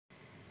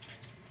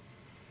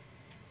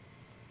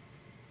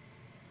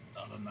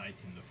another night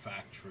in the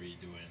factory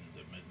doing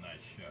the midnight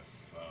shift.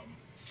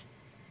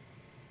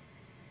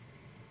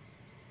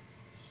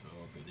 So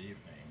good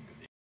evening,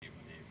 good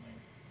evening.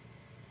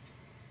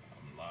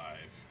 I'm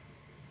live,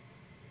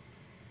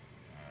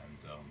 and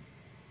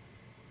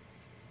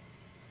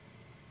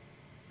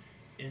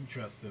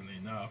interestingly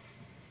enough,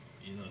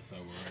 so I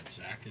wear a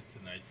jacket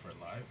tonight for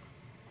live.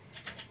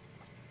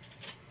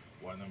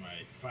 One of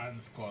my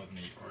fans called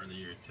me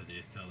earlier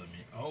today, telling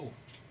me, "Oh,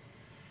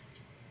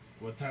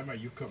 what time are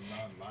you coming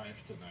on live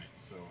tonight?"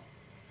 So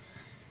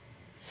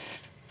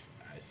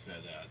I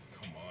said,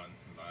 "Come on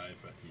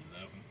live at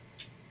 11."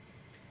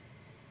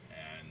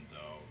 And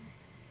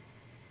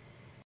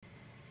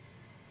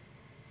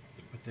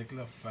the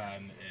particular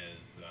fan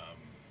is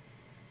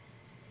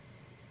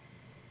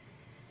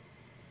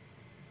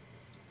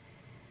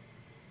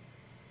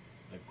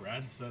the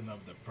grandson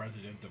of the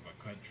president of a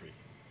country.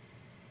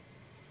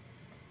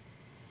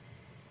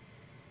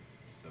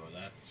 So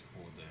that's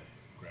who the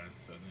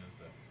grandson is,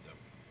 the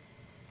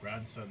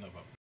grandson of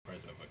a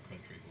president of a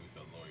country who's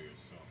a lawyer.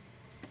 So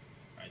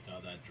I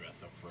thought I'd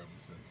dress up for him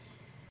since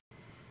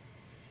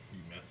he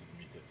messaged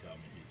me to tell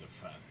me he's a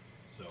fan.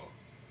 So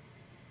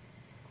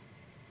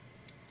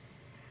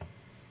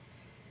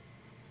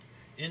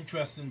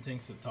interesting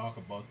things to talk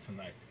about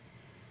tonight.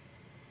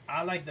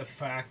 I like the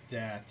fact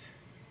that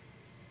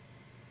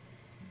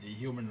the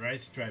Human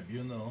Rights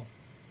Tribunal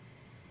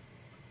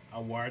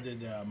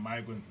awarded a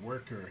migrant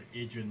worker,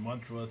 Adrian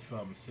Montrose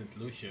from St.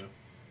 Lucia,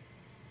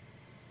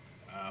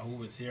 who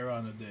was here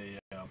under the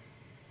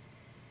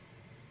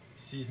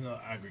Seasonal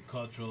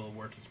Agricultural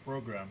Workers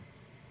Program.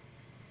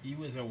 He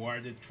was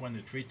awarded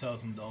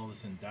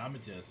 $23,000 in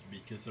damages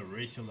because of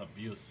racial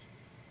abuse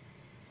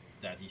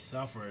that he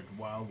suffered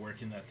while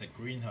working at the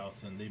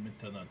greenhouse in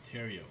Leamington,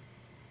 Ontario.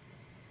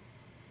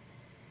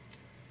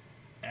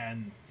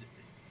 And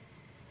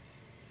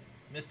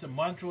Mr.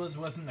 Montrose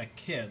wasn't a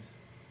kid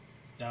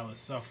that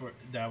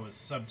was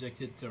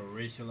subjected to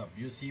racial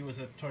abuse. He was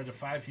a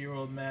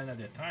 35-year-old man at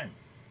the time,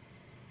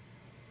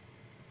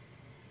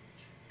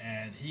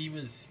 and he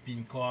was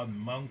being called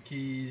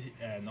monkey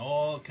and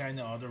all kind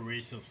of other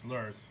racial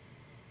slurs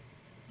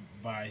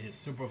by his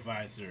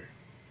supervisor.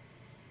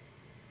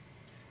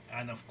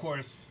 And of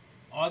course,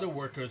 other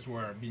workers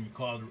were being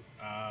called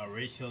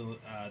racial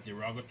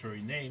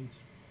derogatory names,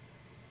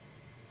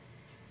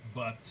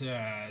 but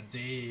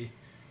they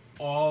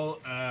all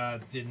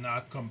did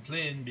not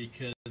complain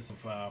because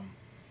of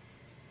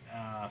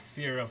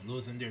fear of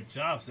losing their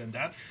jobs. And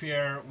that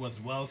fear was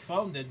well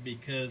founded,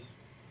 because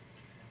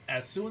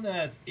as soon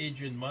as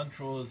Adrian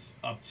Montrose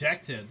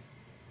objected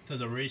to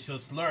the racial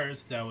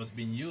slurs that was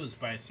being used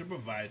by a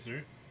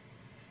supervisor,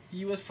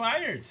 he was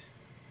fired.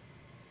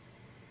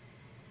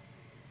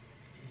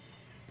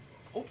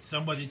 Oh,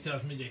 somebody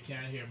tells me they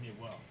can't hear me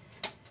well.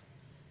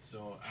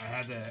 So I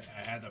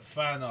had a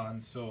fan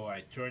on, so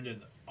I turned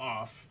it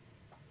off.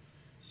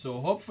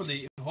 So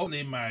hopefully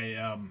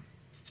my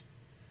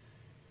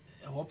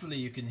hopefully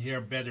you can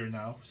hear better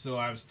now. So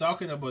I was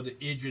talking about the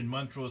Adrian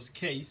Montrose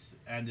case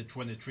and the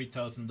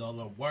 $23,000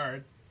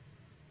 award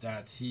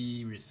that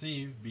he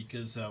received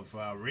because of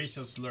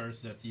racial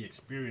slurs that he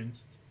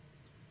experienced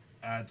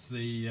at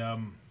the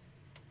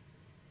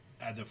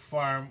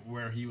farm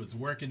where he was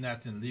working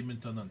at in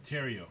Leamington,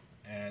 Ontario.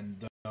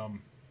 And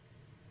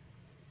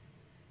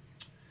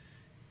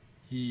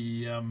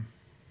he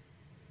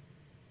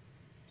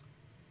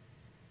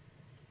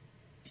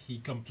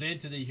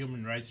complained to the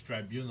Human Rights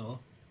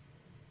Tribunal.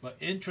 But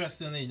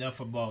interestingly enough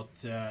about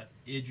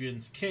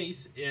Adrian's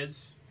case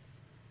is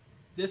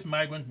this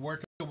migrant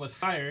worker was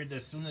fired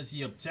as soon as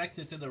he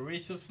objected to the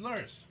racial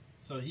slurs.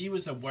 So he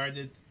was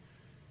awarded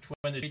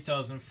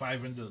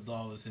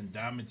 $23,500 in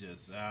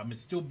damages.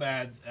 It's too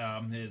bad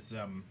his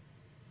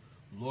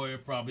lawyer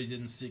probably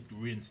didn't seek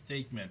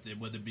reinstatement. It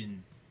would have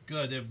been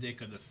good if they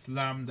could have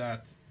slammed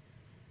that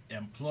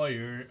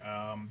employer,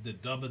 the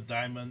Double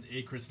Diamond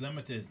Acres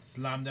Limited,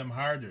 slammed them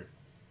harder.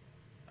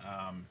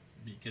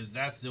 Because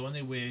that's the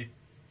only way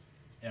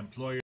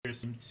employers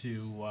seem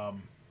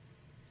to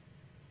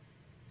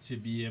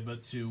be able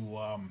to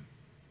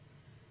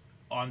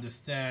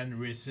understand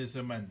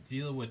racism and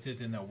deal with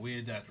it in a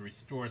way that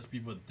restores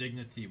people's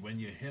dignity when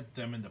you hit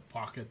them in the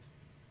pocket,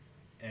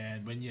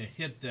 and when you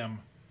hit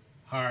them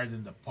hard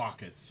in the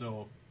pocket.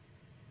 So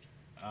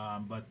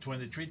but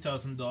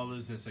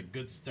 $23,000 is a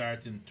good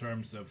start in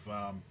terms of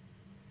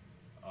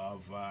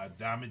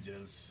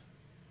damages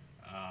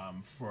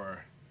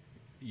for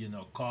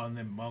calling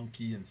him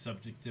monkey and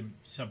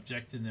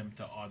subjecting him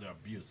to other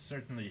abuse.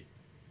 Certainly,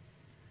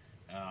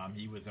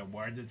 he was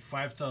awarded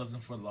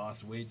 $5,000 for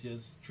lost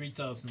wages,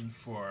 $3,000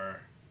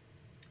 for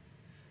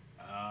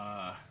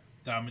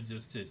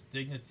damages to his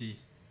dignity,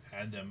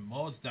 and the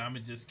most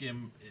damages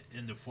came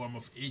in the form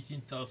of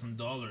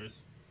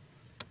 $18,000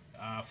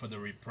 for the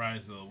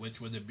reprisal, which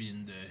would have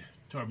been the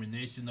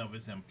termination of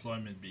his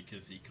employment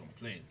because he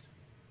complained.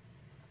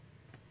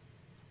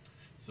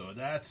 So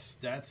that's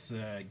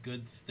a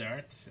good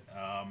start.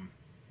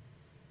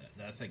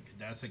 That's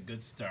a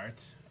good start.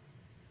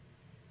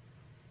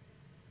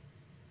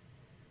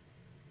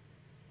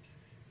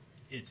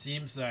 it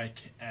seems like,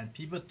 and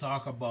people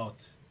talk about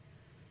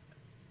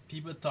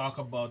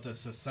a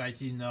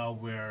society now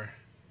where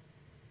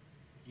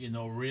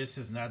race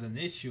is not an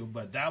issue,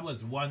 but that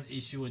was one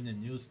issue in the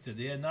news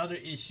today. Another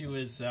issue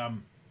is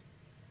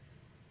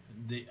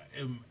the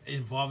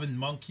involving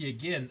Monkey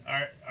again.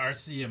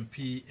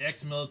 RCMP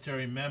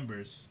ex-military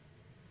members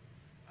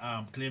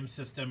claim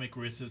systemic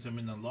racism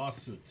in a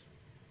lawsuit,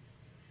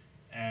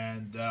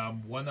 and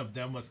one of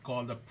them was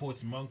called a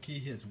poach monkey.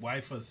 His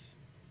wife was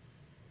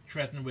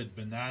threatened with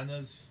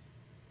bananas,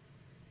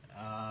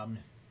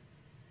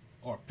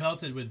 or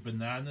pelted with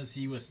bananas.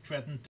 He was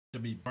threatened to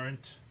be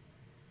burnt.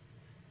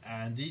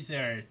 And these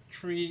are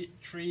three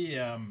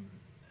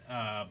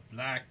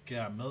black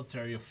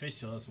military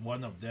officials.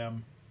 One of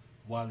them,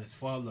 Wallace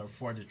Fowler,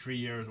 43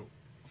 years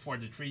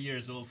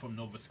old from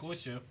Nova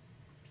Scotia,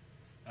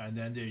 and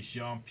then there's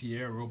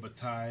Jean-Pierre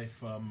Robitaille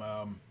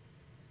from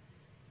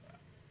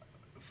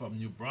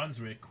New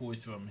Brunswick, who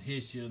is from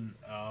Haitian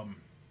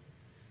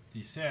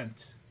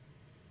descent.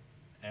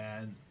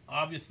 And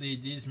obviously,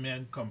 these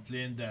men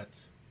complained that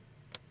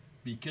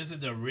because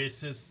of the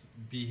racist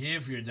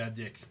behavior that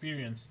they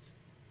experienced,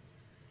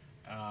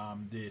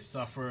 they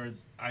suffered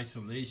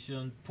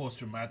isolation,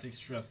 post-traumatic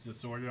stress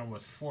disorder, and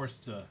was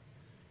forced to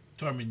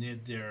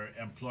terminate their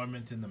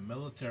employment in the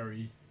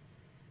military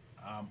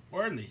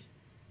early.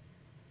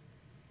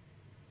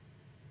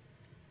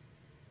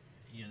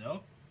 You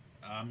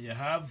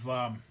have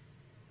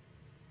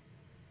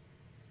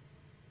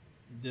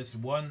this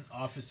one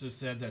officer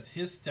said that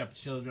his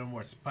stepchildren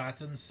were spat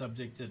on,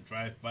 subject to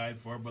drive-by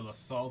verbal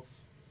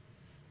assaults,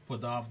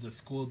 put off the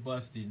school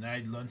bus,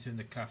 denied lunch in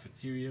the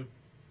cafeteria.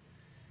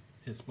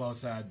 His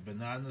spouse had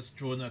bananas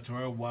thrown at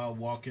her while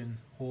walking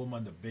home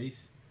on the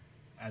base,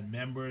 and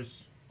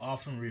members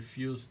often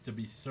refused to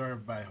be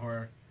served by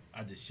her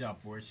at the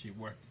shop where she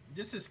worked.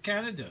 This is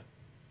Canada.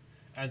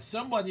 And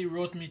somebody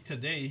wrote me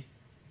today,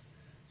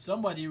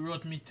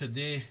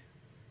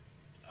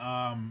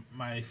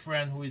 my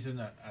friend who is an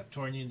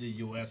attorney in the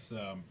U.S.,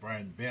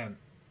 Brian Ben,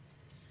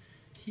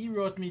 he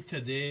wrote me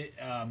today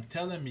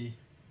telling me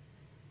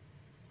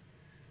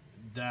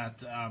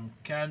that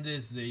Canada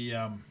is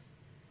the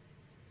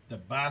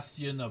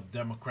bastion of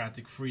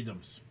democratic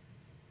freedoms.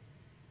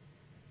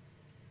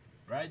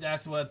 Right?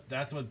 That's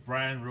what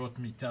Brian wrote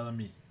me, telling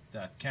me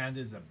that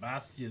Canada is a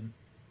bastion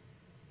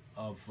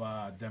of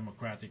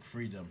democratic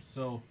freedoms.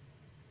 So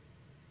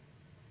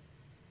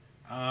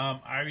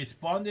I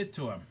responded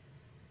to him.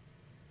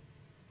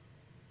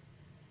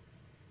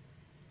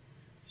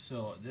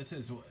 So this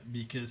is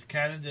because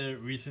Canada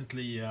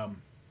recently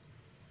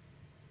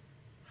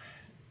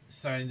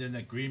signed an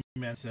agreement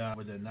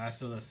with the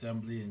National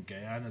Assembly in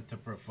Guyana to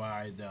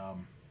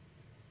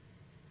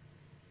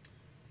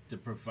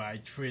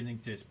provide training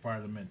to its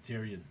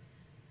parliamentarian.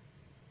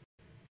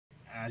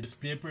 And the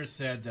newspaper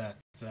said that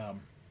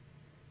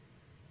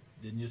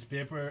the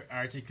newspaper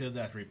article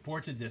that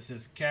reported this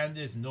says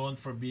Canada is known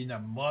for being a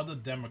model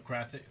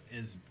democratic,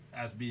 is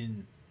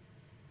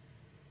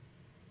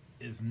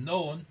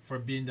known for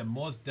being the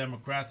most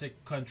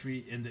democratic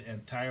country in the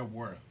entire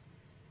world.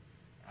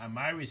 And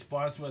my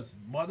response was,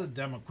 mother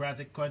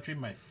democratic country,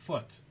 my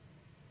foot.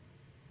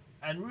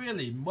 And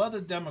really, mother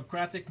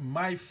democratic,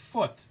 my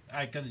foot.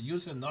 I could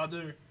use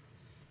another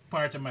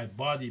part of my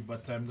body,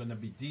 but I'm going to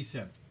be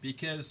decent.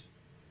 Because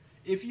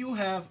if you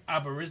have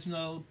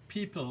Aboriginal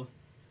people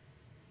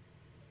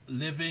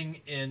living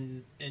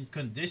in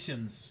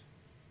conditions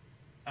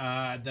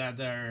that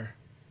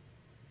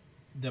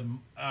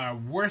are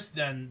worse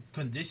than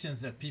conditions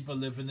that people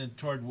living in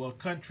third world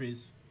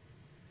countries,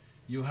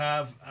 you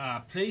have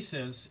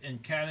places in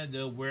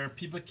Canada where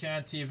people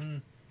can't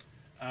even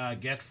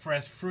get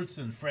fresh fruits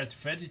and fresh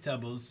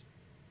vegetables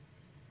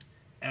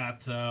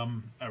at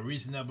a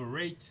reasonable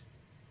rate.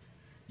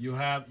 You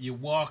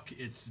walk,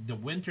 it's the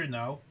winter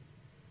now,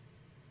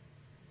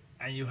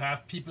 and you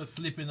have people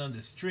sleeping on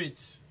the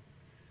streets.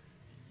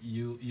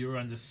 You're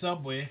on the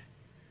subway,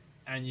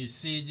 and you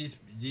see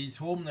these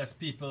homeless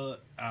people,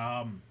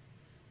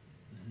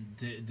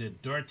 the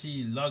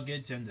dirty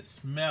luggage and the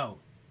smell,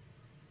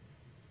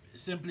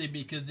 simply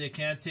because they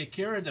can't take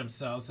care of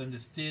themselves, and the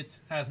state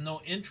has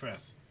no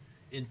interest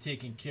in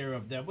taking care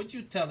of them. What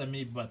you telling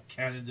me but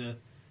Canada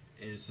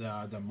is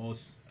the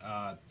most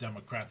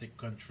democratic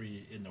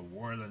country in the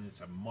world and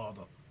it's a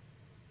model?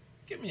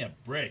 Give me a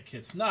break.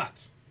 It's not.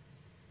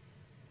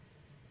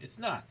 It's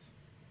not.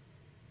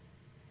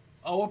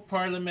 Our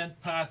parliament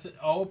passes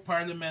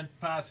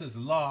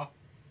law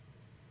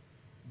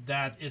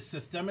that is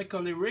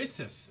systemically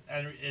racist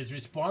and is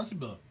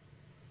responsible.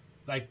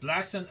 Like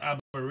blacks and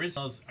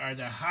Aboriginals are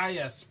the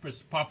highest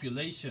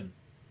population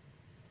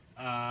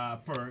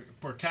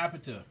per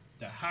capita,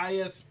 the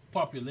highest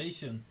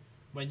population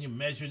when you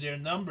measure their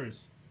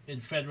numbers in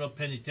federal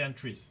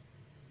penitentiaries.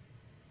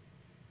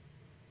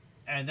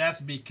 And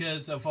that's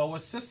because of our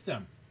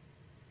system.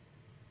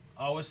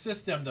 Our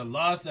system, the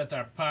laws that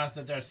are passed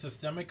that are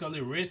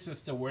systemically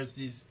racist towards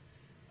these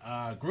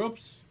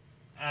groups,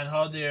 and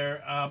how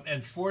they're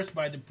enforced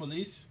by the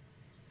police,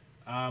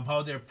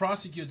 how they're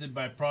prosecuted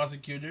by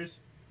prosecutors,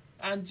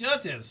 and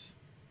judges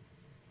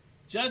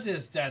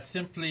that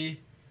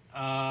simply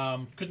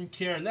couldn't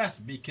care less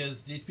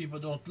because these people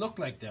don't look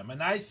like them.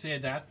 And I say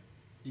that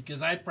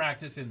because I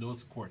practice in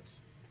those courts.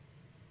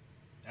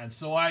 And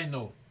so I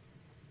know.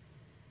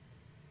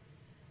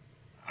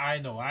 I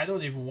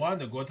don't even want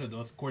to go to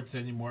those courts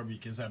anymore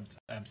because I'm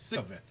sick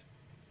of it.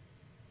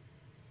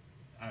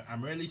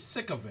 I'm really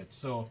sick of it.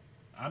 So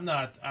I'm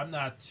not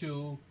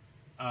too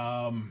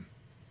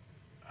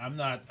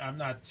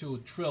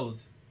thrilled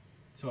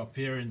to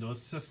appear in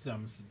those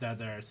systems that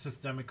are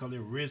systemically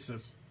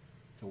racist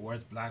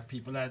towards black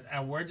people.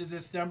 And where does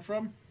it stem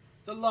from?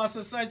 The Law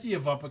Society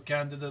of Upper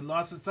Canada. The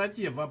Law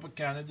Society of Upper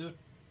Canada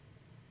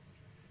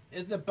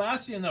is the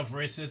bastion of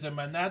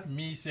racism, and not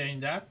me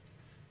saying that.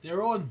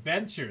 Their own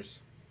benchers,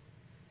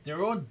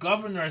 their own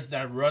governors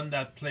that run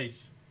that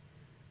place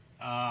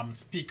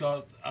speak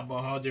out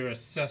about how they're a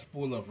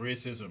cesspool of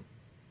racism.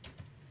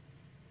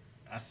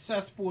 A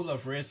cesspool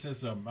of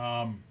racism.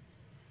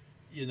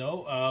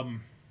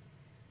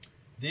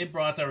 They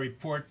brought a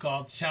report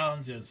called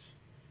Challenges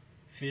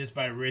Faced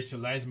by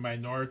Racialized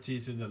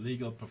Minorities in the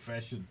Legal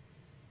Profession.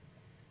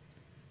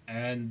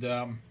 And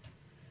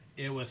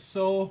it was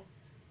so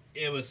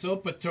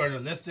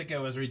paternalistic, it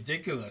was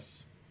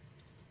ridiculous.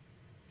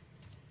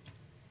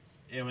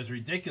 It was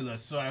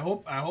ridiculous. So I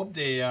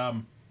hope they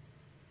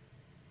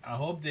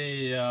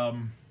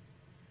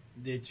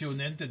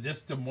tune into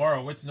this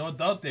tomorrow, which no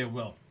doubt they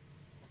will.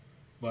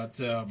 But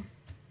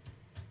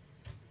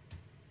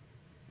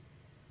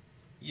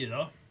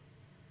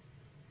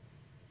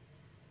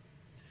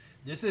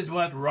this is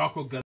what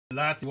Rocco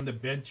Galati, one of the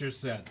benchers,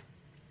 said.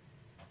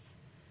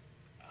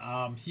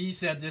 He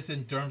said this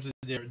in terms of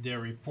their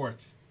report.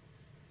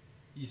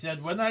 He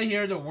said, when I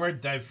hear the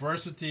word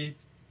diversity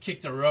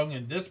kicked around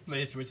in this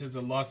place, which is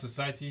the Law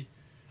Society,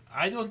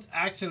 I don't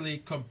actually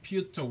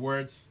compute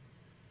towards,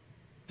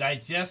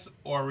 digest,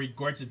 or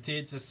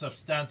regurgitate the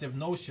substantive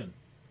notion.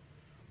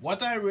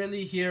 What I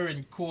really hear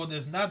in code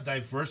is not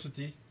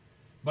diversity,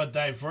 but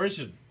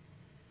diversion.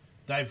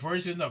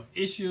 Diversion of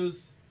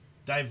issues,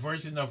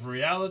 diversion of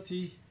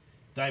reality,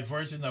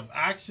 diversion of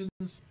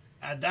actions,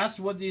 and that's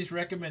what these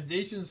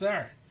recommendations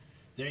are.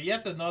 They're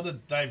yet another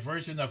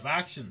diversion of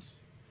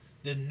actions.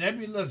 The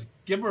nebulous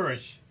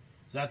gibberish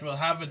that will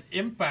have an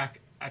impact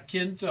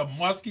akin to a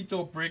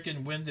mosquito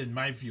breaking wind, in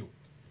my view.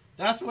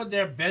 That's what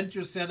their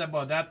bencher said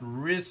about that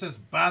racist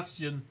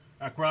bastion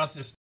across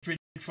the street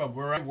from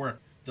where I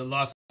work, the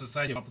Law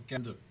Society of Upper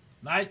Canada.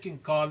 And I can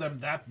call them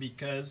that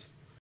because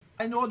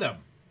I know them.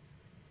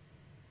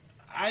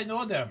 I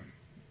know them.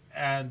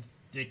 And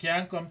they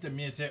can't come to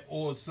me and say,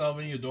 oh,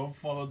 Selvin, you don't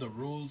follow the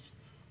rules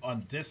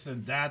on this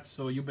and that,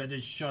 so you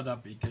better shut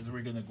up because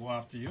we're going to go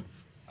after you.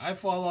 I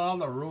follow all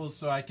the rules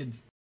so I can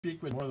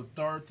speak with more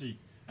authority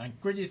and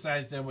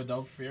criticize them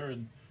without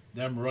fearing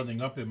them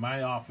running up in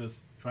my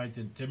office trying to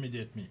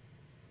intimidate me.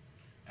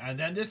 And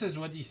then this is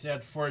what he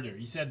said further.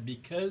 He said,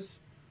 because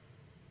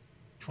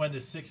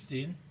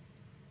 2016,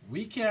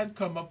 we can't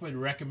come up with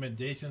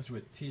recommendations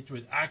with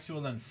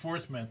actual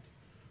enforcement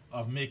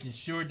of making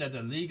sure that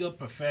the legal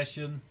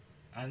profession,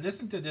 and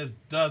listen to this,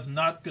 does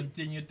not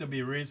continue to be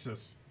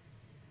racist.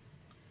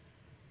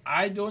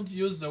 I don't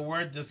use the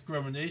word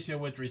discrimination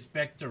with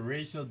respect to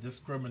racial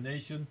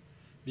discrimination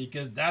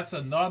because that's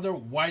another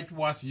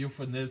whitewash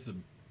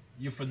euphemism.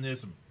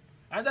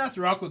 And that's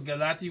Rocco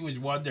Galati, who is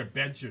one of their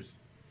benchers.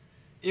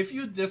 If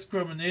you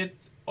discriminate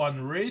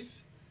on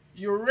race,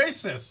 you're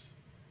racist.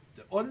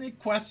 The only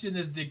question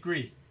is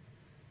degree.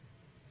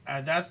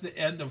 And that's the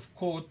end of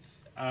quote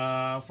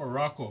for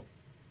Rocco.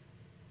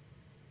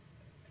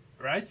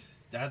 Right?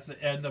 That's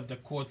the end of the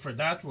quote for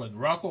that one.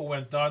 Rocco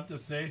went on to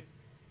say,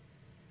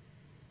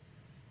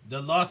 the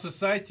Law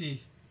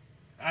Society,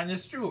 and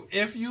it's true,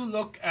 if you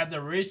look at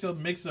the racial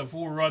mix of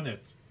who run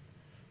it,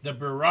 the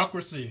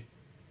bureaucracy,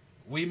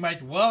 we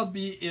might well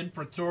be in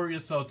Pretoria,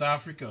 South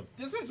Africa.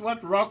 This is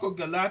what Rocco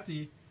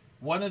Galati,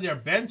 one of their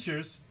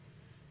benchers,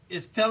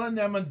 is telling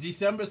them on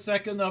December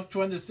 2nd of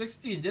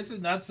 2016. This is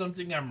not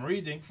something I'm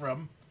reading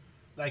from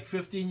like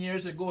 15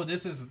 years ago.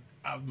 This is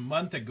a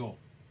month ago.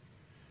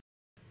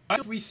 Why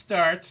don't we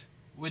start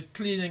with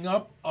cleaning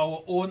up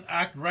our own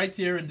act right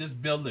here in this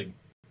building?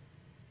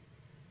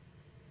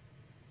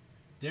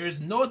 There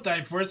is no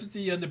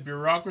diversity in the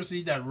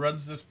bureaucracy that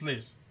runs this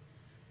place.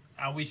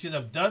 And we should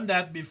have done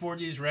that before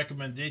these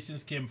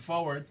recommendations came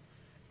forward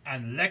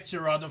and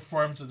lecture other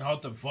firms on how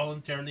to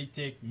voluntarily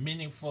take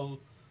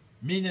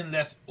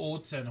meaningless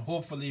oaths and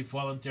hopefully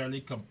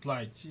voluntarily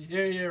comply.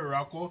 Here,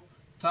 Rocco.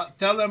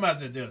 Tell them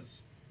as it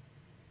is.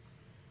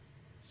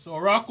 So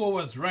Rocco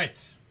was right.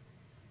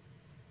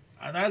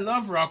 And I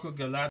love Rocco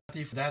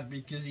Galati for that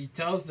because he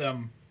tells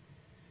them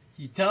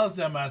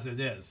as it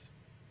is.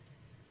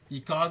 He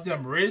calls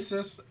them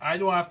racist. I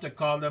don't have to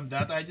call them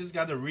that. I just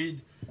got to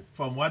read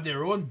from what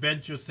their own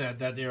bencher said,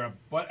 that they're a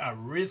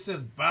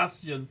racist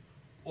bastion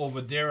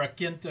over there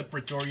akin to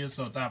Pretoria,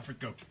 South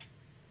Africa.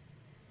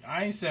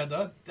 I ain't said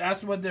that.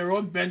 That's what their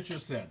own bencher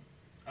said.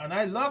 And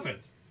I love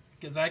it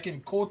because I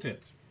can quote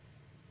it.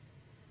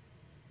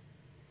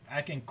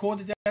 I can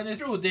quote it, and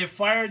it's true. They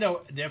fired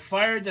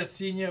a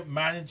senior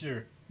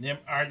manager named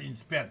Arlene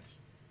Spence,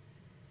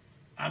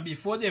 and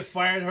before they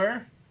fired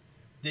her,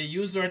 they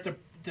used her to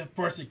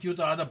persecute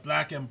other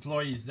black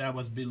employees that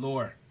was below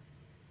her.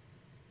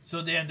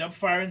 So they ended up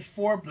firing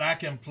 4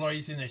 black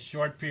employees in a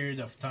short period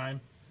of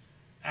time,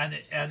 and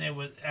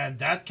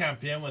that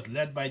campaign was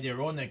led by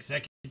their own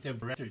executive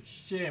director.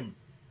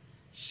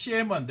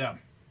 Shame on them.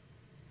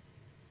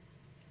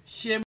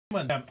 Shame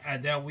on them.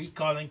 And then we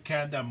calling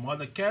Canada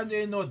model. Canada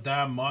ain't no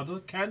damn model.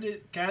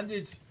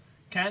 Canada's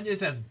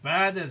as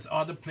bad as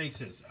other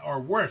places, or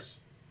worse.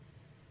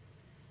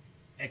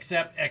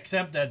 Except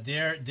that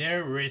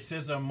their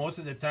racism most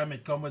of the time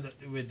it comes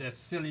with a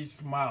silly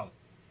smile.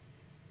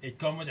 It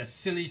comes with a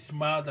silly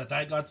smile that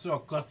I got so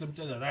accustomed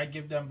to that I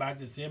give them back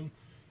the same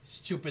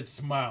stupid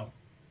smile.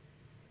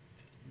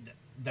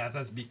 That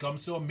has become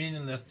so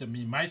meaningless to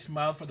me. My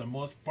smile, for the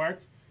most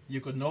part,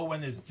 you could know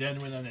when it's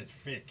genuine and it's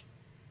fake.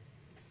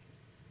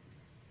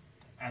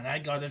 And I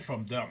got it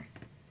from them.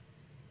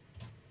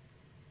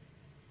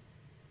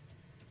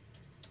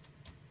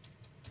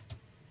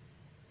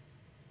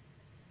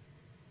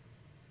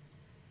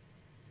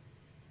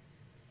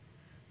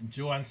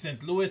 Joan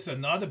St. Louis,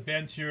 another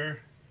bencher,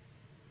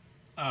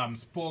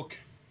 spoke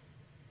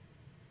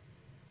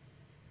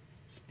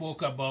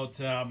about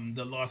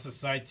the Law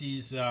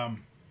Society's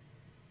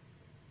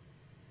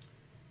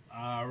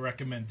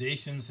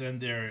recommendations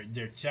and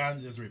their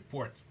challenges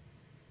report.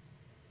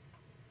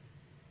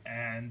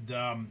 And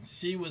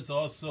she was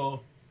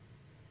also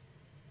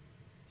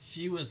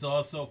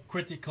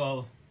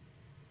critical.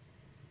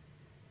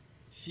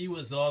 She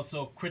was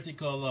also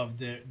critical of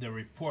the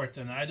report,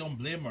 and I don't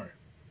blame her.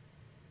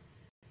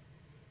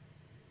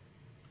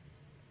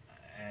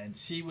 And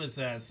she was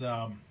as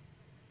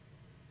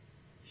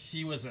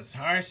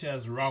harsh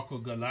as Rocco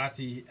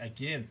Galati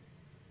again.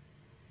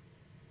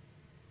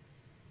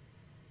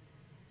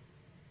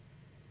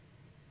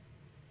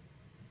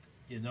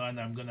 You know, and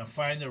I'm gonna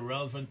find a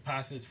relevant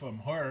passage from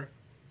her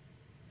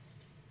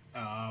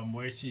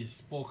where she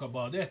spoke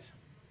about it.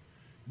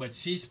 But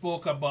she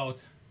spoke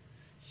about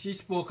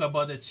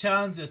the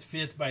challenges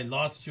faced by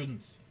law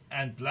students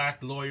and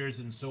black lawyers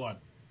and so on.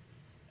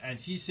 And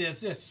she says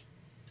this.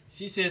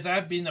 She says,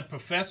 I've been a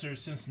professor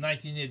since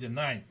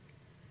 1989.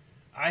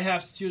 I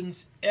have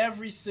students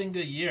every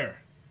single year,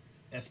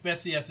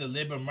 especially as the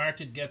labor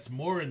market gets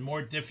more and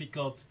more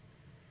difficult,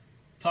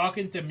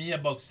 talking to me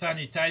about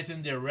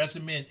sanitizing their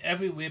resume in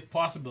every way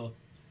possible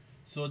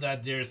so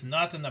that there's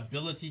not an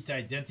ability to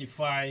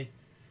identify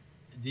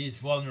these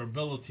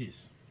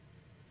vulnerabilities.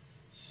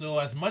 So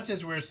as much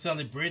as we're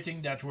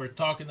celebrating that we're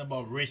talking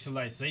about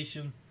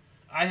racialization,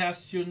 I have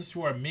students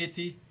who are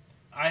Métis,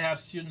 I have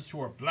students who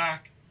are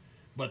black,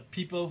 but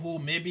people who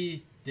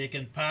maybe they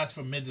can pass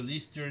for Middle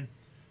Eastern.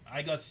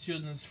 I got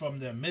students from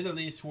the Middle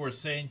East who are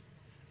saying,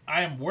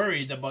 I am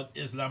worried about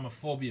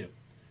Islamophobia.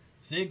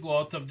 They go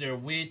out of their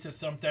way to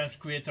sometimes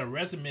create a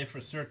resume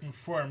for certain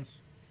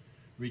firms,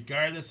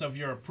 regardless of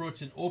your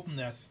approach and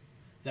openness,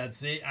 that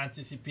they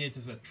anticipate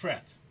as a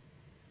threat.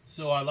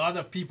 So a lot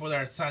of people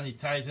are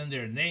sanitizing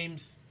their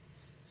names,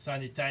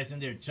 sanitizing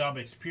their job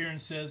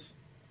experiences,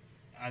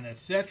 and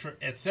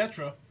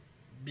etc.,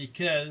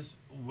 because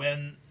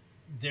when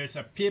there's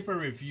a paper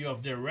review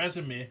of their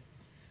resume,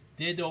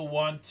 they don't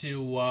want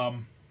to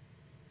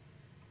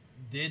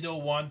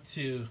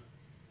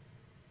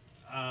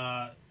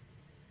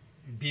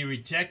be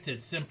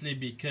rejected simply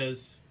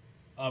because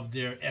of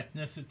their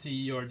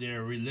ethnicity or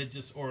their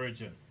religious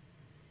origin.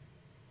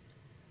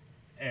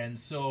 And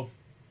so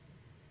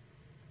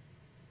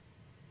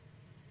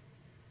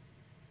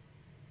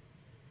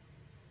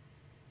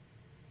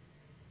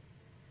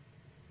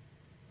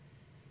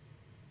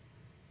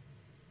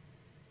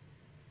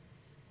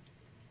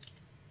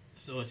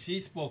she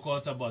spoke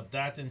out about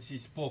that, and she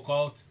spoke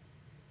out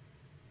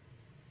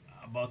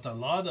about a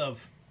lot of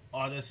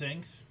other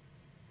things.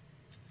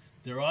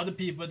 There are other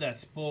people that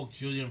spoke.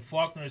 Julian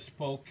Faulkner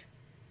spoke.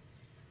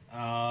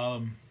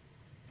 I'm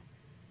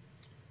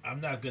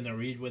not going to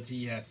read what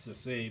he has to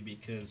say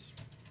because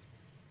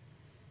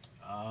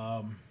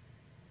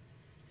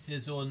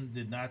his own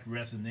did not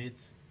resonate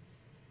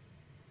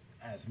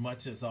as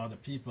much as other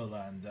people,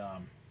 and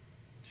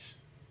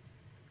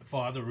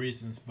for other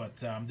reasons. But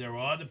there were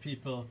other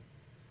people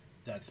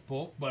that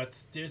spoke, but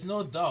there's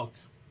no doubt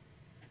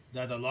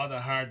that a lot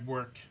of hard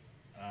work,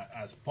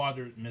 as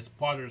Miss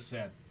Potter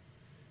said,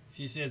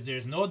 she says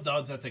there's no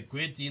doubt that a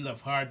great deal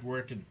of hard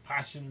work and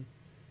passion,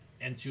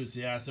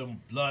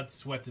 enthusiasm, blood,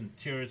 sweat, and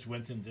tears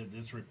went into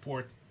this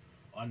report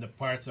on the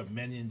parts of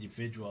many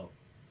individuals.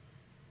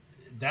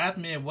 That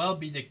may well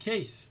be the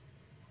case,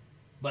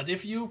 but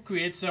if you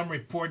create some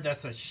report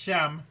that's a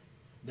sham,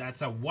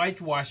 that's a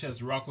whitewash,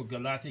 as Rocco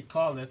Galati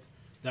called it,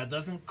 that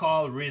doesn't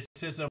call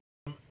racism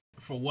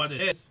for what it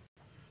is,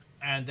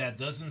 and that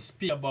doesn't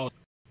speak about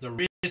the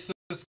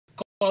racist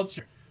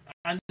culture.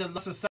 And the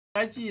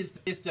society is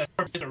a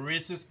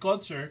racist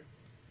culture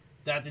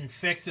that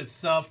infects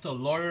itself to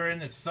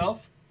lawyering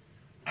itself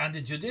and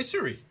the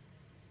judiciary.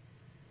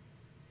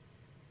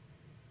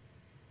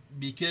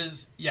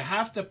 because you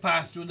have to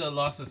pass through the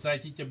law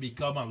society to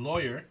become a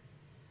lawyer,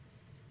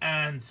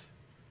 and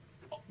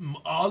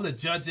all the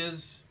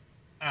judges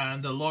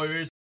and the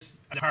lawyers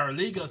and the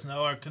paralegals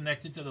now are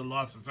connected to the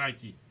law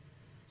society.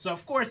 So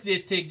of course they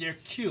take their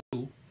cue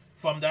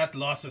from that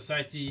law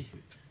society,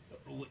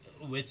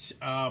 which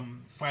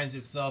finds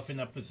itself in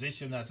a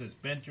position, as its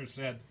bencher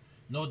said,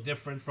 no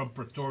different from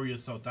Pretoria,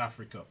 South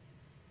Africa.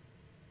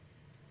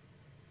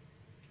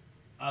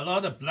 A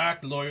lot of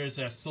black lawyers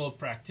are sole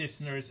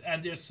practitioners,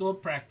 and they're sole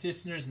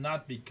practitioners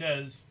not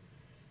because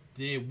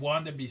they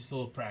want to be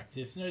sole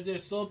practitioners. They're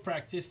sole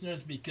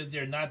practitioners because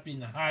they're not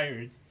being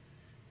hired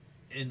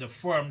in the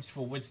firms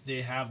for which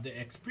they have the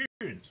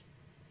experience.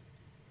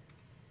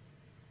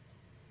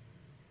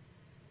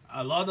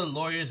 A lot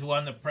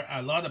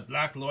of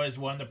black lawyers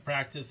want to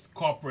practice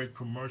corporate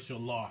commercial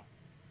law.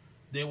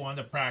 They want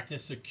to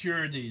practice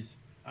securities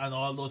and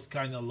all those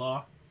kind of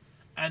law,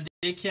 and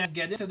they can't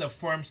get into the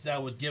firms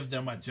that would give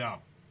them a job.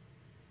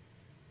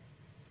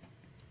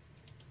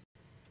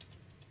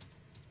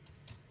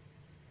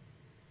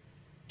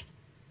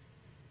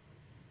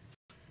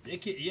 They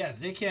can, yes,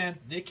 they can't.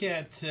 They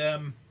can't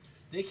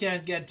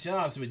get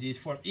jobs with these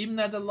firms. Even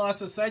at the law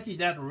society,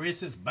 that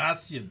racist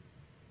bastion.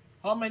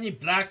 How many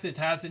blacks it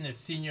has in its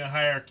senior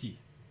hierarchy?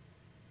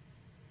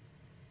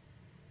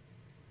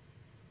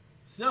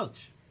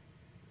 Zilch.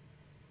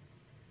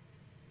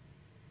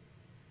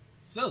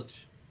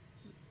 Zilch.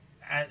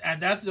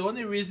 And that's the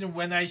only reason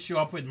when I show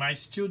up with my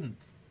student,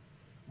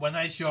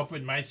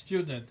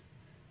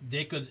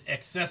 they could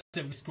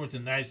excessively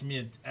scrutinize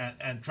me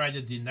and try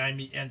to deny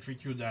me entry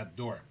through that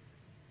door.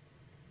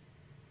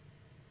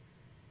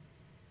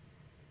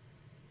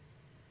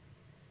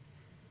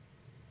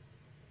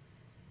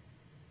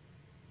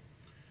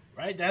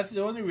 Right? That's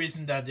the only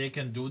reason that they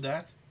can do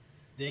that.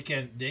 They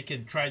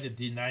can try to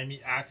deny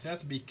me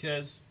access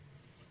because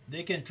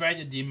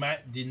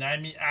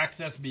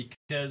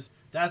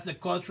that's the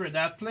culture of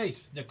that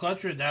place. The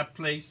culture of that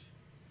place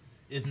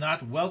is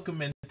not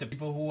welcoming to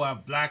people who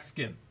have black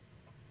skin.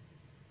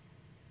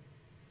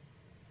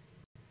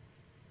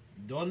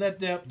 Don't let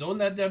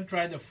them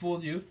try to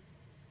fool you.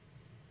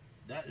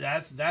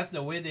 That's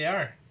the way they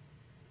are.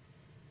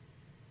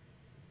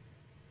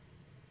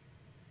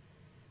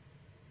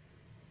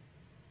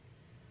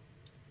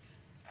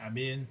 I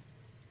mean,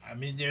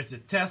 there's a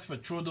test for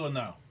Trudeau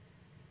now.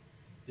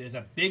 There's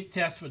a big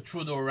test for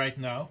Trudeau right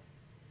now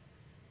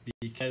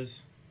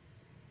because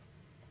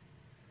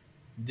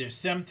there's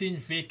 17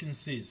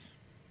 vacancies.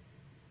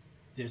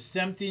 There's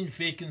 17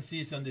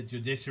 vacancies on the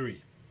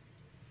judiciary,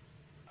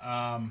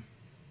 right,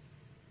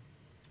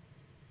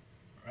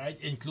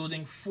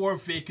 including 4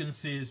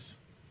 vacancies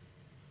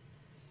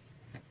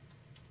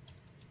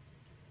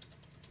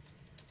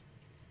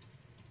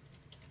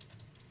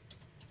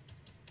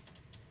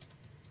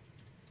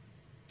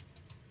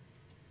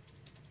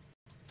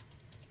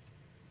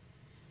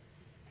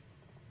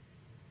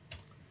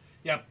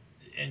Yep,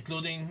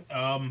 including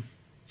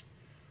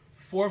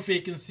 4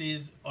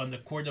 vacancies on the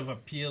Court of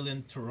Appeal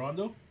in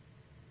Toronto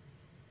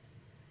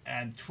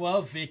and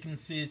 12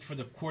 vacancies for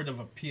the Court of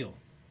Appeal.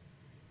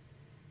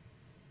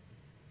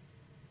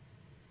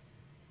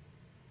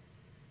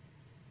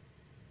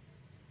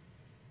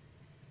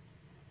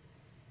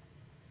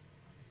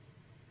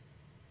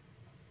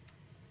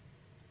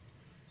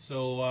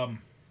 So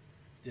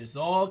there's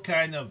all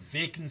kind of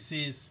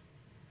vacancies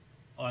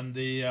on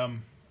the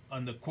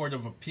Court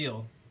of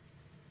Appeal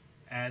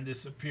and the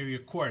Superior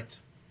Court,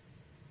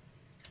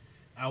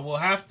 and we'll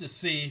have to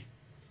see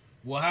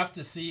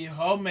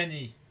how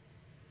many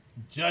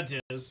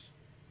judges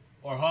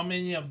or how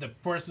many of the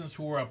persons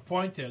who were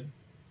appointed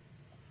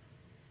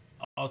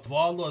out of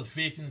all those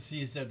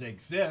vacancies that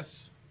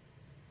exist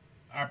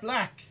are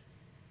black,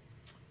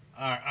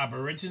 are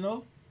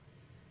Aboriginal,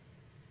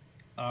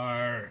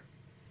 are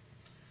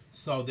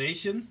South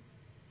Asian,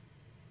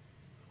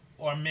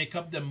 or make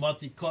up the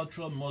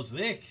multicultural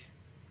mosaic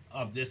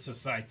of this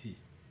society,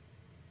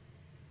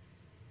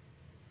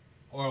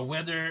 or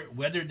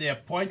whether the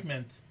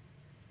appointment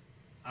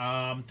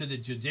to the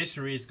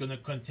judiciary is going to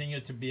continue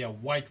to be a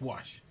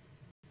whitewash.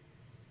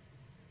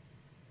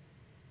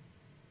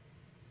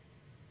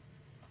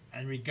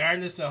 And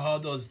regardless of how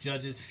those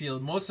judges feel,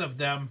 most of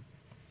them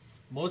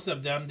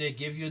they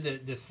give you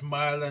the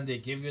smile and they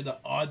give you the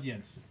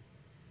audience,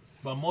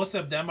 but most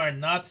of them are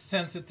not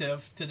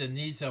sensitive to the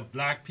needs of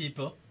black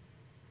people,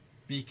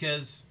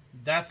 because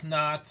that's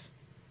not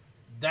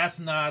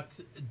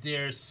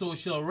their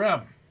social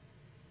realm.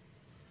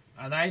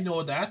 And I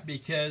know that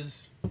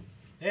because,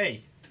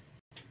 hey,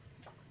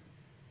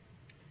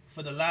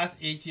 for the last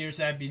 8 years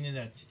I've been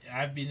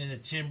in the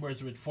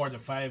chambers with 4 to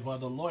 5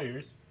 other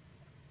lawyers,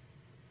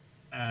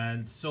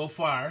 and so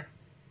far,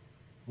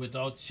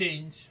 without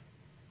change,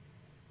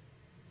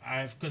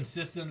 I've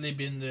consistently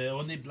been the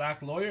only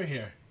black lawyer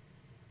here.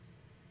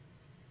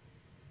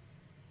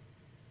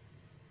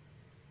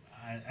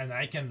 And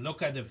I can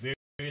look at the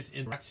various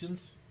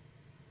interactions,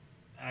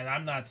 and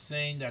I'm not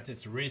saying that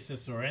it's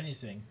racist or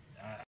anything.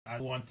 I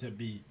don't want to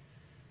be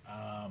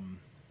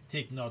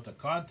taken out of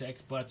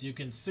context, but you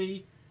can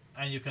see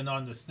and you can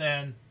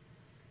understand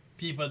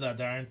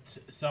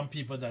some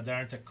people that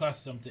aren't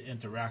accustomed to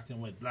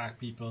interacting with black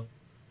people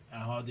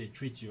and how they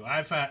treat you.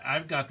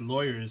 I've got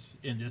lawyers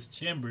in these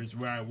chambers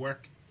where I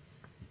work,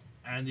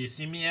 and they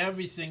see me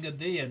every single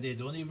day, and they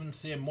don't even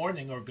say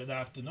morning or good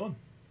afternoon,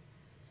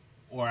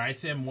 or I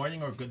say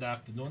morning or good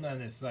afternoon,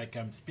 and it's like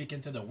I'm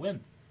speaking to the wind.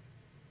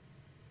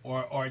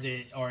 One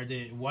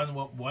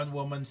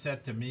woman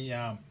said to me,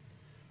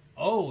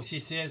 oh, she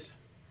said,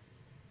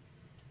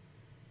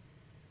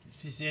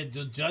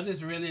 do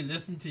judges really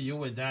listen to you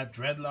with that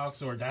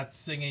dreadlocks or that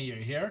thing in your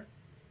hair?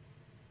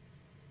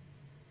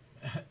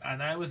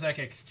 And I was like,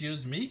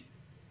 excuse me?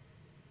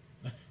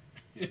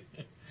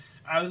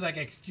 I was like,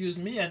 excuse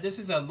me? And this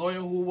is a lawyer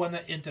who won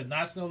an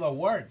international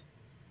award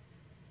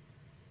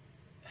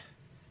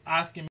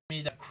asking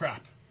me that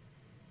crap.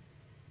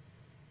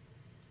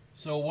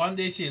 So one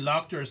day she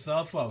locked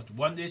herself out.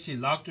 One day she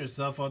locked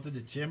herself out of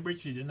the chamber.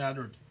 She didn't have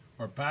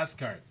her pass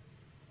card.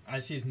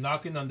 And she's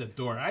knocking on the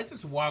door. I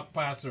just walked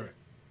past her.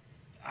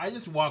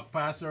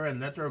 And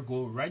let her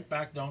go right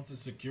back down to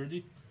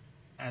security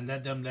and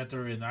let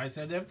her in. I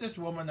said, if this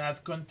woman has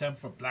contempt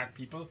for black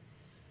people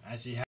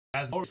and she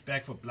has no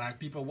respect for black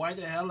people, why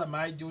the hell am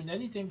I doing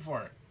anything for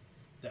her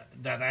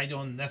that I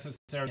don't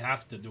necessarily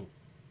have to do?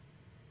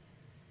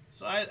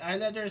 So I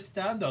let her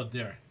stand out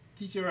there,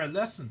 teach her a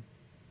lesson.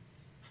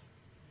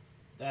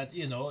 That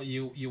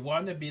you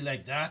want to be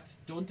like that.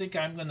 Don't think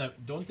I'm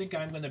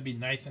gonna be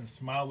nice and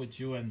smile with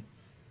you and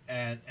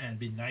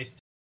be nice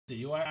to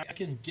you. I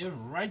can give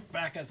right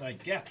back as I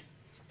get.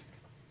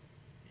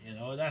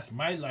 That's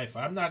my life.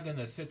 I'm not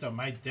gonna sit on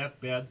my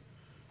deathbed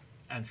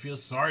and feel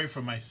sorry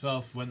for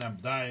myself when I'm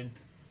dying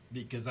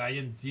because I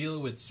didn't deal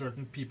with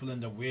certain people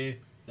in the way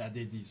that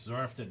they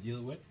deserve to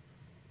deal with.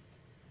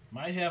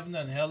 My heaven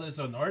and hell is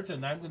on earth,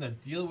 and I'm gonna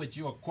deal with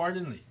you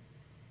accordingly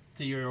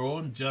to your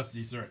own just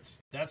deserts.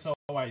 That's how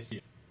I see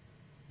it.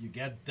 You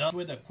get dealt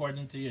with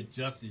according to your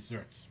just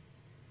deserts.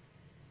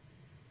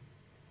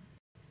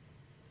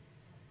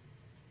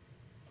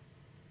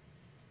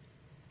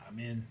 I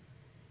mean,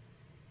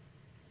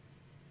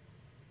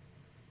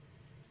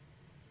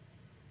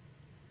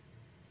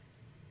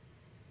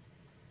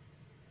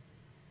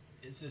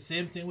 it's the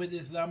same thing with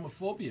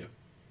Islamophobia.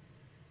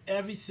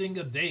 Every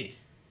single day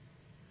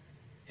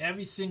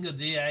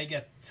I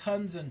get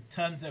tons and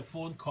tons of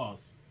phone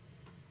calls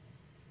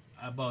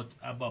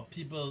about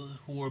people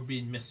who are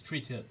being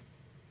mistreated,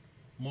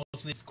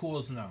 mostly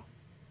schools now.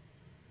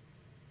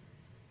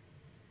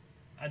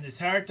 And it's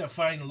hard to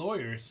find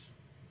lawyers.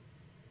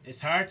 It's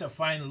hard to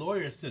find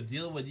lawyers to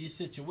deal with these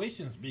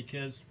situations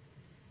because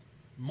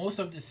most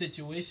of the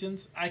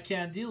situations I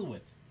can't deal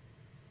with.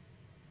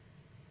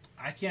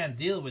 I can't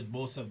deal with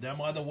most of them,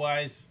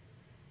 otherwise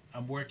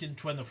I'm working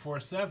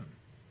 24/7.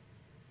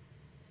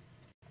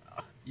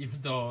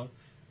 Even though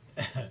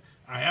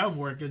I am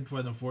working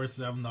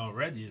 24/7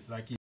 already. It's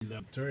like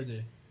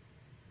 11:30,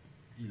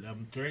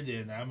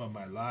 and I'm on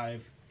my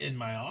live in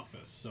my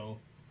office. So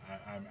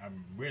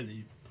I'm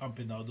really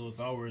pumping out those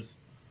hours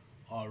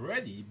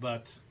already.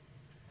 But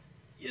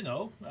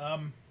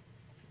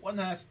one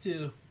has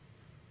to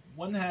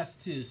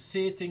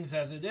say things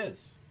as it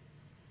is.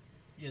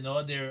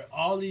 There are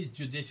all these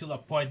judicial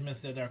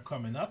appointments that are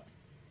coming up.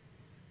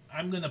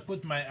 I'm gonna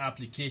put my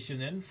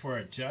application in for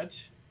a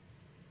judge.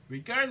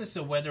 Regardless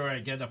of whether I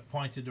get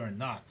appointed or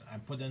not,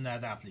 I'm putting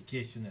that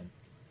application in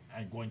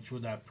and going through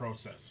that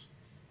process.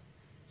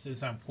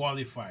 Since I'm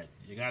qualified,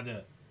 you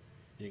gotta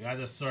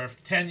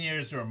serve 10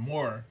 years or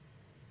more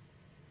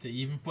to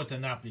even put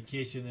an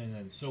application in.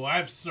 And so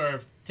I've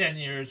served 10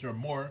 years or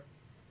more,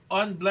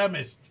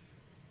 unblemished.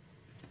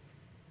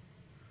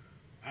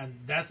 And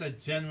that's a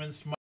genuine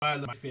smile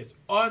on my face,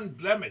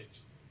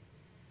 unblemished.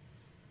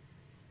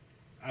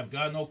 I've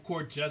got no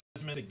court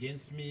judgment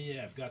against me.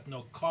 I've got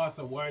no cost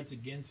awards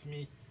against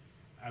me.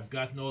 I've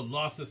got no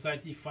law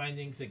society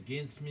findings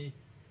against me.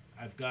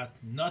 I've got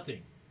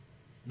nothing.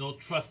 No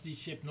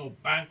trusteeship, no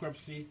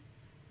bankruptcy,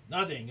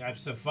 nothing. I've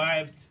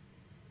survived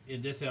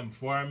in this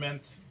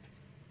environment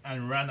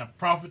and ran a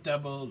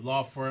profitable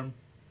law firm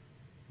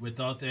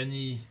without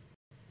any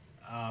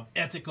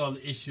ethical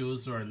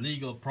issues or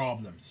legal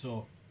problems.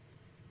 So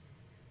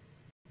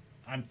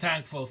I'm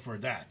thankful for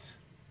that.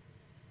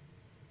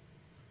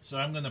 So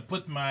I'm going to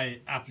put my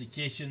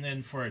application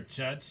in for a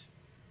judge.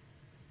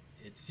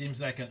 It seems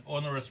like an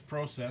onerous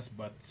process,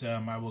 but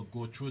I will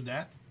go through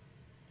that.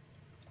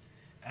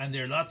 And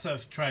there are lots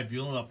of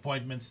tribunal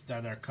appointments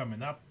that are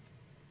coming up.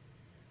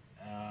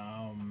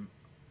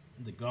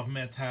 The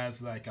government has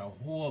like a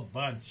whole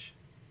bunch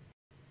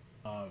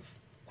of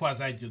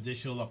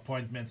quasi-judicial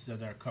appointments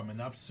that are coming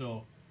up.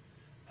 So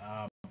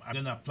I'm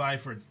going to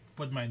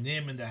put my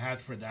name in the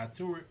hat for that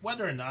too.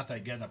 Whether or not I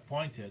get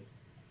appointed,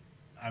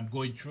 I'm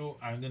going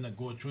to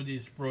go through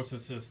these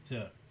processes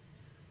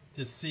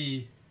to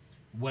see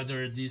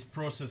whether these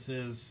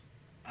processes,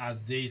 as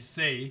they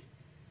say,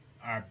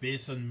 are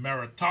based on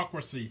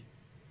meritocracy,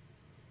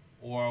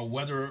 or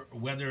whether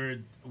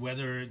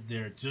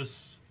they're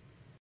just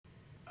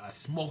a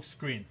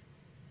smokescreen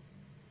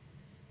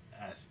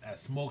a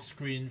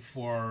smokescreen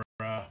for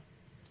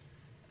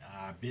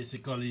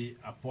basically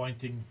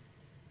appointing,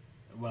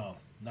 well,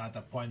 not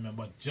appointment,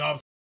 but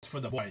jobs for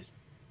the boys.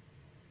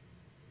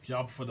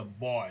 Job for the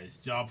boys,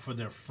 job for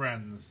their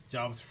friends,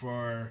 jobs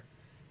for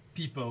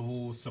people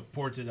who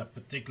supported a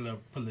particular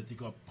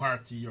political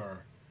party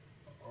or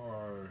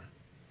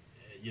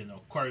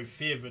curry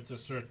favor to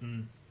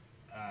certain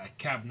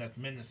cabinet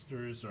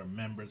ministers or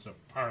members of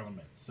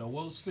parliament. So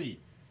we'll see.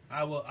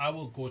 I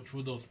will go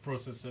through those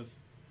processes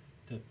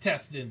to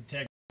test the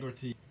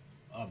integrity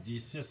of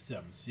these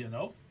systems.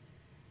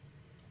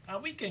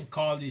 And we can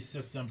call these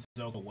systems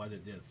out for what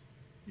it is.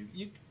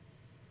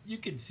 You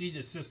can see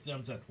the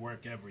systems at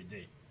work every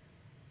day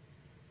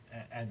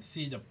and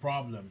see the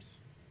problems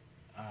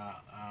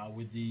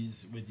with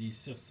these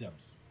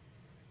systems.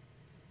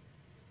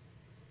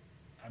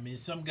 I mean,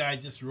 some guy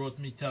just wrote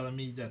me telling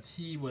me that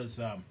he was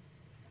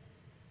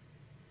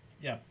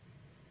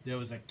there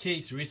was a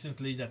case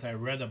recently that I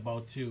read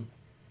about too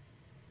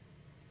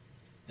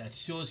that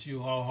shows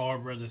you how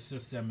horrible the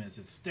system is.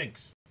 It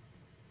stinks.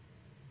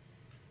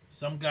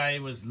 Some guy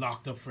was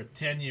locked up for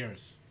 10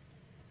 years.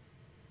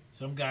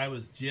 Some guy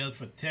was jailed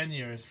for 10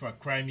 years for a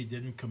crime he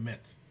didn't commit.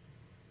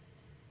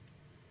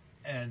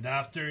 And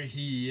after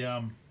he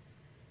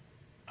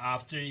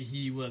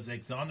was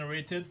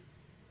exonerated,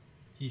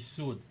 he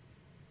sued.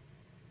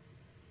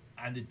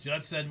 And the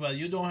judge said, well,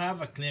 you don't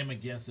have a claim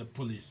against the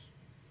police.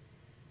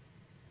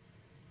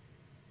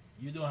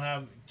 You don't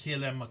have.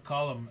 Caleb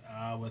McCollum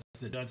was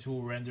the judge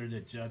who rendered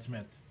the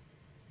judgment.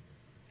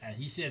 And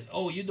he says,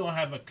 oh, you don't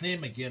have a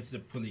claim against the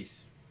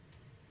police.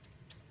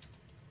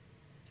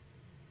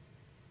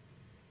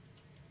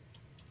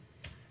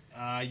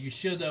 You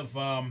should have,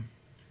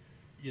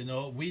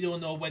 we don't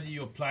know whether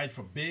you applied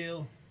for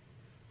bail.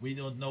 We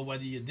don't know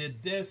whether you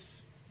did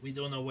this. We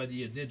don't know whether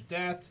you did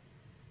that.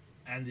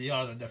 And the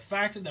other. The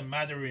fact of the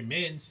matter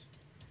remains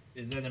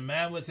is that a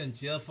man was in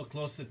jail for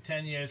close to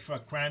 10 years for a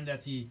crime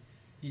that he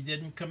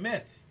didn't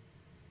commit.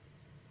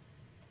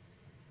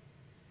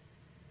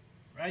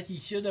 Right? He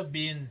should have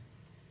been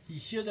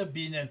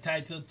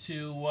entitled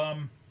to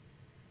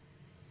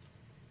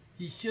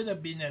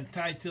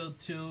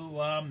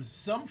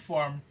some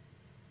form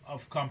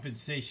of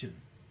compensation.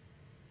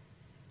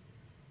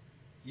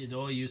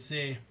 You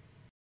say,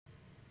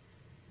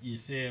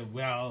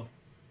 well,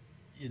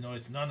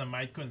 it's none of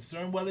my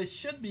concern. Well, it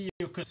should be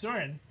your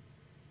concern.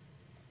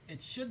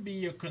 It should be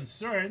your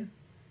concern.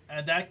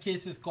 And that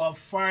case is called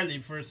Farley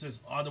versus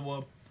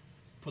Ottawa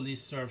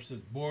Police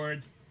Services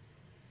Board,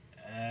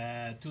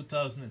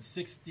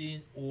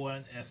 2016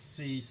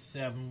 ONSC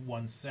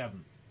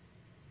 717.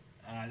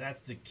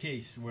 That's the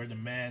case where the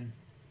man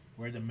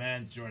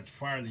George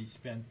Farley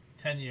spent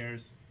 10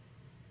 years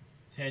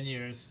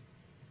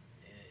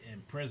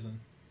in prison.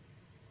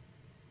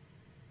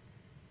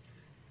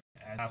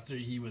 And after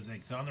he was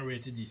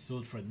exonerated, he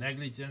sued for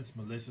negligence,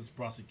 malicious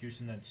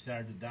prosecution, and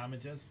charity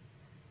damages.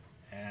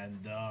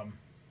 And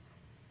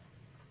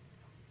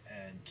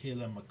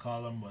Caleb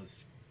McCollum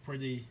was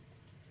pretty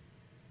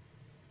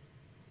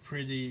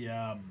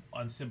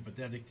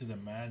unsympathetic to the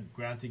man,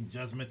 granting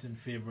judgment in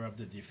favor of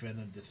the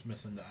defendant,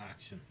 dismissing the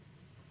action.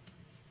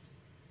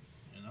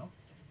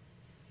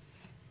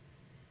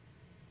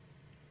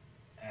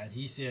 And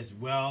he says,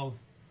 well,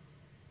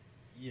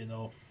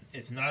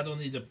 it's not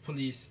only the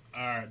police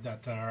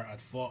that are at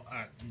fault.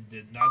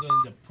 Not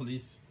only the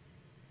police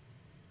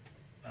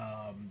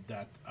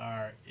that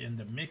are in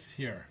the mix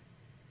here,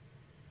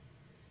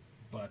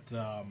 but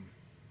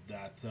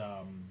that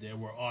there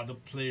were other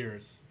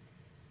players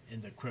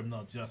in the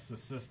criminal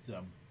justice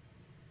system,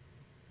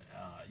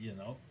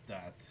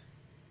 that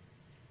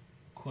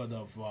could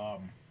have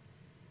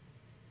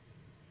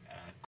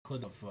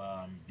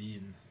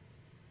been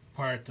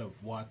part of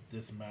what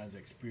this man's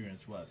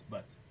experience was.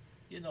 But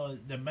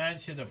the man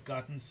should have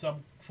gotten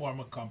some form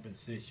of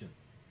compensation.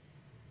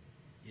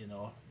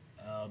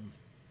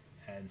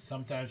 And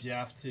sometimes you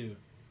have to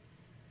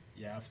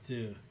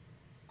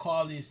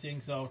call these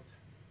things out,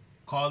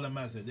 call them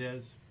as it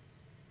is,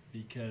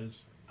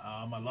 because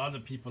a lot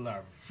of people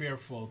are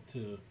fearful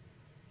to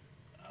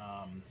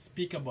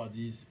speak about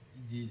these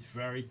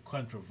very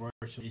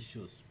controversial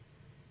issues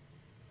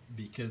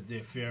because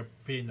they fear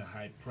paying a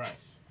high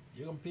price.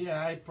 You're gonna pay a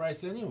high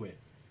price anyway,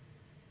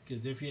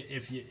 because if you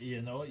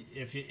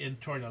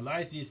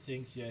internalize these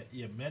things,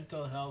 your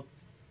mental health,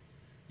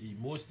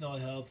 emotional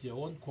health, your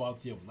own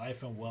quality of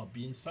life and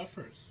well-being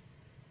suffers.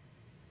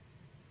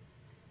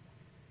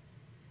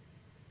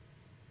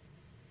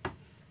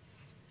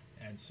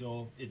 And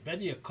so it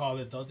better you call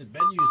it out, it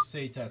better you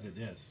say it as it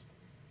is,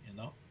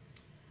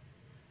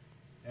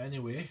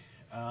 Anyway,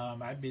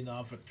 I've been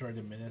on for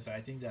 30 minutes.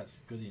 I think that's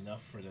good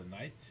enough for the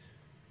night.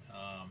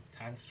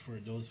 Thanks for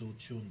those who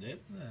tuned in,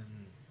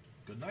 and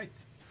good night.